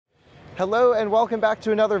Hello and welcome back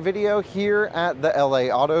to another video here at the LA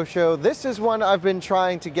Auto Show. This is one I've been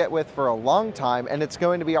trying to get with for a long time, and it's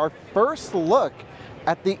going to be our first look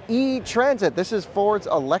at the E-Transit. This is Ford's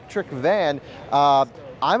electric van. I'm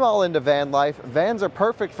all into van life. Vans are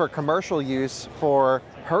perfect for commercial use, for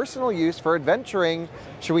personal use, for adventuring.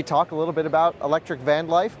 Should we talk a little bit about electric van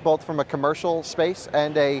life, both from a commercial space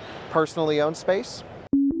and a personally owned space?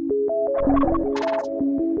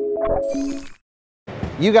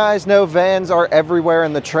 You guys know vans are everywhere,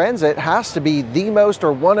 and the Transit has to be the most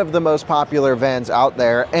or one of the most popular vans out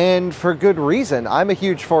there, and for good reason. I'm a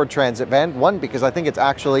huge Ford Transit van. One, because I think it's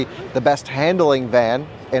actually the best handling van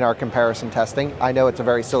in our comparison testing. I know it's a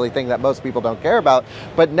very silly thing that most people don't care about,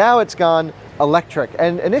 but now it's gone electric,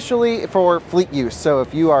 and initially for fleet use. So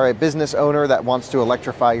if you are a business owner that wants to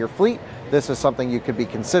electrify your fleet, this is something you could be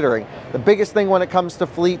considering. The biggest thing when it comes to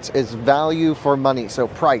fleets is value for money, so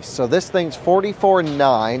price. So this thing's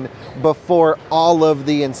 $44,900 before all of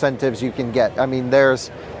the incentives you can get. I mean,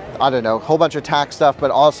 there's, I don't know, a whole bunch of tax stuff, but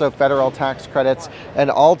also federal tax credits, and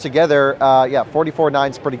altogether, yeah,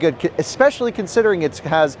 $44,900 is pretty good, especially considering it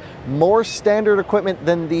has more standard equipment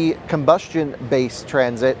than the combustion-based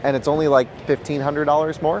Transit, and it's only like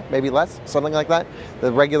 $1,500 more, maybe less, something like that.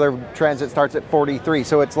 The regular Transit starts at $43,000,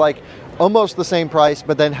 so it's like almost the same price,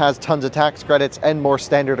 but then has tons of tax credits and more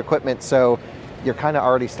standard equipment, so you're kind of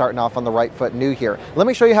already starting off on the right foot new here. Let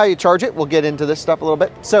me show you how you charge it. We'll get into this stuff a little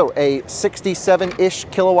bit. So a 67-ish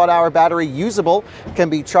kilowatt hour battery, usable, can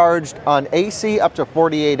be charged on AC up to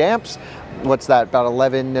 48 amps. What's that, about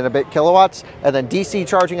 11 and a bit kilowatts, and then DC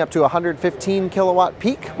charging up to 115 kilowatt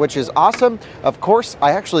peak, which is awesome. Of course,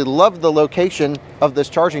 I actually love the location of this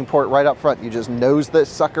charging port right up front. You just nose this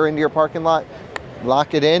sucker into your parking lot,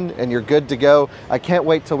 lock it in, and you're good to go. I can't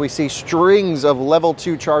wait till we see strings of level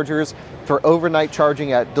 2 chargers for overnight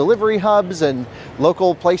charging at delivery hubs and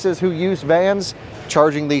local places who use vans,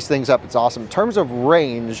 charging these things up. It's awesome. In terms of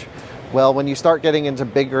range, well, when you start getting into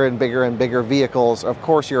bigger and bigger and bigger vehicles, of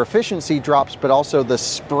course your efficiency drops, but also the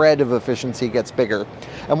spread of efficiency gets bigger.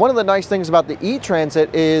 And one of the nice things about the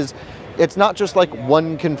E-Transit is it's not just like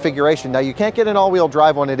one configuration. Now, you can't get an all-wheel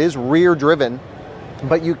drive one. It is rear driven,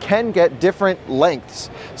 but you can get different lengths.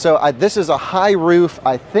 So this is a high roof,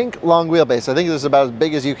 I think long wheelbase. I think this is about as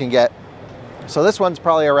big as you can get. So this one's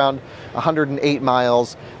probably around 108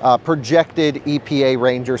 miles, projected EPA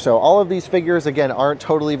Ranger. So all of these figures, again, aren't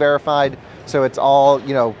totally verified. So it's all,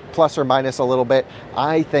 you know, plus or minus a little bit.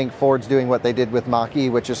 I think Ford's doing what they did with Mach-E,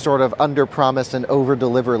 which is sort of under promise and over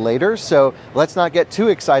deliver later. So let's not get too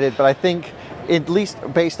excited, but I think, at least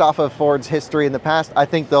based off of Ford's history in the past, I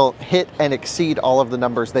think they'll hit and exceed all of the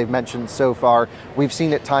numbers they've mentioned so far. We've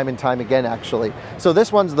seen it time and time again, actually. So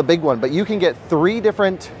this one's the big one, but you can get two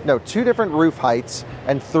different roof heights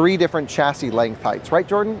and 3 different chassis length heights, right,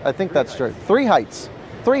 Jordan? I think that's true. 3 heights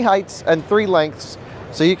and 3 lengths,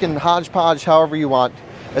 so you can hodgepodge however you want.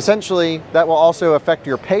 Essentially, that will also affect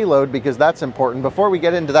your payload, because that's important. Before we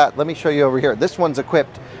get into that, let me show you over here. This one's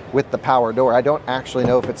equipped with the power door. I don't actually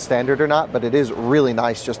know if it's standard or not, but it is really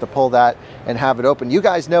nice just to pull that and have it open. You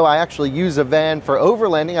guys know I actually use a van for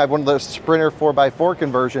overlanding. I have one of those Sprinter 4x4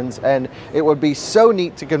 conversions, and it would be so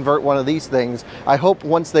neat to convert one of these things. I hope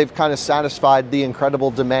once they've kind of satisfied the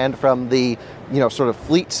incredible demand from the, you know, sort of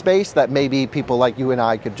fleet space, that maybe people like you and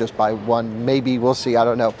I could just buy one. Maybe, we'll see, I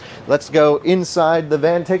don't know. Let's go inside the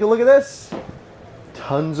van, take a look at this.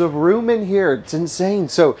 Tons of room in here, it's insane.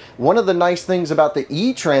 So one of the nice things about the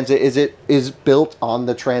E-Transit is it is built on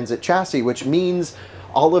the Transit chassis, which means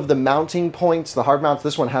all of the mounting points, the hard mounts,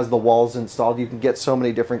 this one has the walls installed. You can get so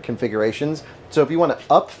many different configurations. So if you want to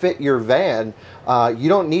upfit your van, you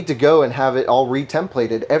don't need to go and have it all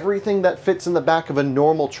re-templated. Everything that fits in the back of a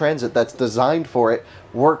normal Transit that's designed for it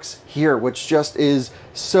works here, which just is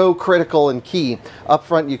so critical and key. Up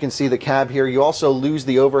front, you can see the cab here. You also lose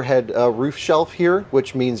the overhead roof shelf here,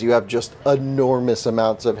 which means you have just enormous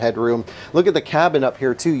amounts of headroom. Look at the cabin up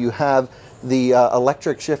here too. You have the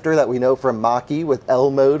electric shifter that we know from Mach-E with L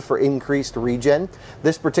mode for increased regen.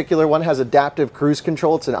 This particular one has adaptive cruise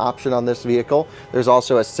control. It's an option on this vehicle. There's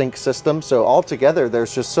also a sync system. So altogether,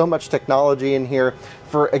 there's just so much technology in here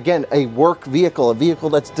for, again, a work vehicle, a vehicle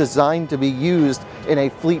that's designed to be used in a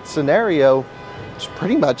fleet scenario. It's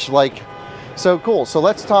pretty much like so cool. So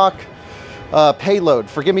let's talk payload.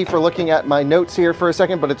 Forgive me for looking at my notes here for a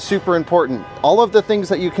second, but it's super important. All of the things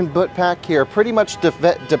that you can put back here pretty much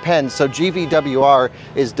depends. So GVWR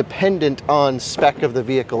is dependent on spec of the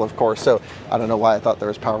vehicle, of course. So I don't know why I thought there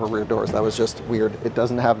was power rear doors. That was just weird. It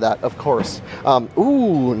doesn't have that, of course.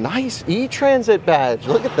 Ooh, nice E-Transit badge.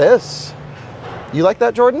 Look at this. You like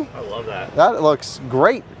that, Jordan? I love that. That looks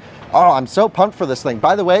great. Oh, I'm so pumped for this thing.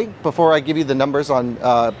 By the way, before I give you the numbers on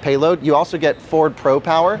payload, you also get Ford Pro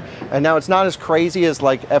Power. And now it's not as crazy as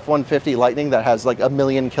like F-150 Lightning that has like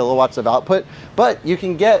 1,000,000 kilowatts of output, but you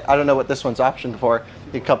can get, I don't know what this one's optioned for,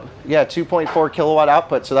 yeah, 2.4 kilowatt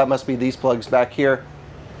output. So that must be these plugs back here.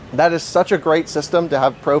 That is such a great system to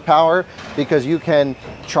have Pro Power because you can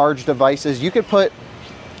charge devices. You could put,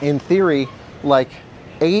 in theory, like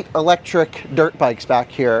 8 electric dirt bikes back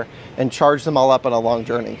here and charge them all up on a long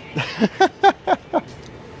journey.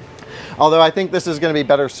 Although I think this is going to be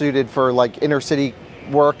better suited for like inner city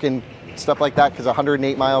work and stuff like that because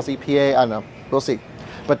 108 miles EPA, I don't know, we'll see.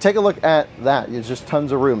 But take a look at that, there's just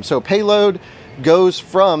tons of room. So payload goes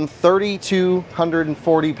from 30 to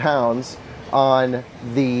 140 pounds on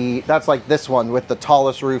the, that's like this one with the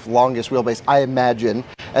tallest roof, longest wheelbase, I imagine.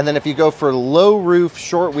 And then if you go for low roof,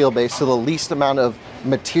 short wheelbase, so the least amount of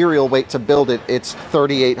material weight to build it, it's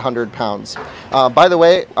 3,800 pounds. By the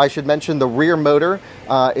way, I should mention the rear motor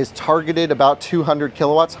is targeted about 200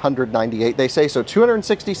 kilowatts, 198 they say, so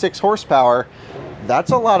 266 horsepower.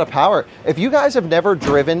 That's a lot of power. If you guys have never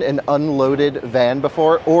driven an unloaded van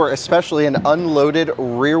before, or especially an unloaded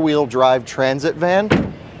rear wheel drive transit van,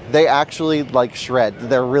 they actually like shred.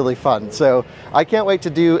 They're really fun. So I can't wait to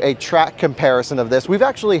do a track comparison of this. We've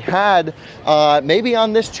actually had, maybe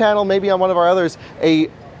on this channel, maybe on one of our others, a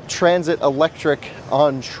Transit electric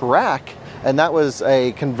on track, and that was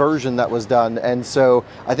a conversion that was done. And so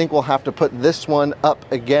I think we'll have to put this one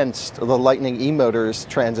up against the Lightning eMotors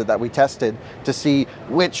Transit that we tested to see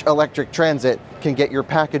which electric Transit can get your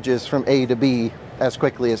packages from A to B as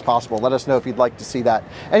quickly as possible. Let us know if you'd like to see that.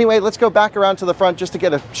 Anyway, let's go back around to the front just to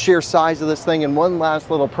get a sheer size of this thing and one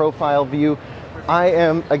last little profile view. I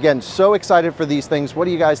am, again, so excited for these things. What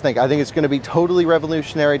do you guys think? I think it's going to be totally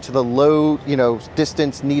revolutionary to the low,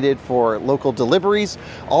 distance needed for local deliveries.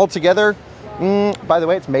 Altogether, by the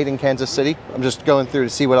way, it's made in Kansas City. I'm just going through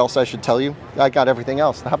to see what else I should tell you. I got everything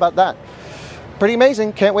else. How about that? Pretty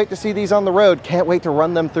amazing. Can't wait to see these on the road. Can't wait to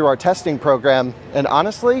run them through our testing program. And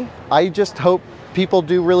honestly, I just hope people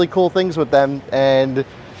do really cool things with them. And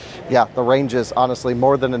yeah, the range is honestly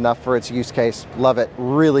more than enough for its use case. Love it.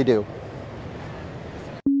 Really do.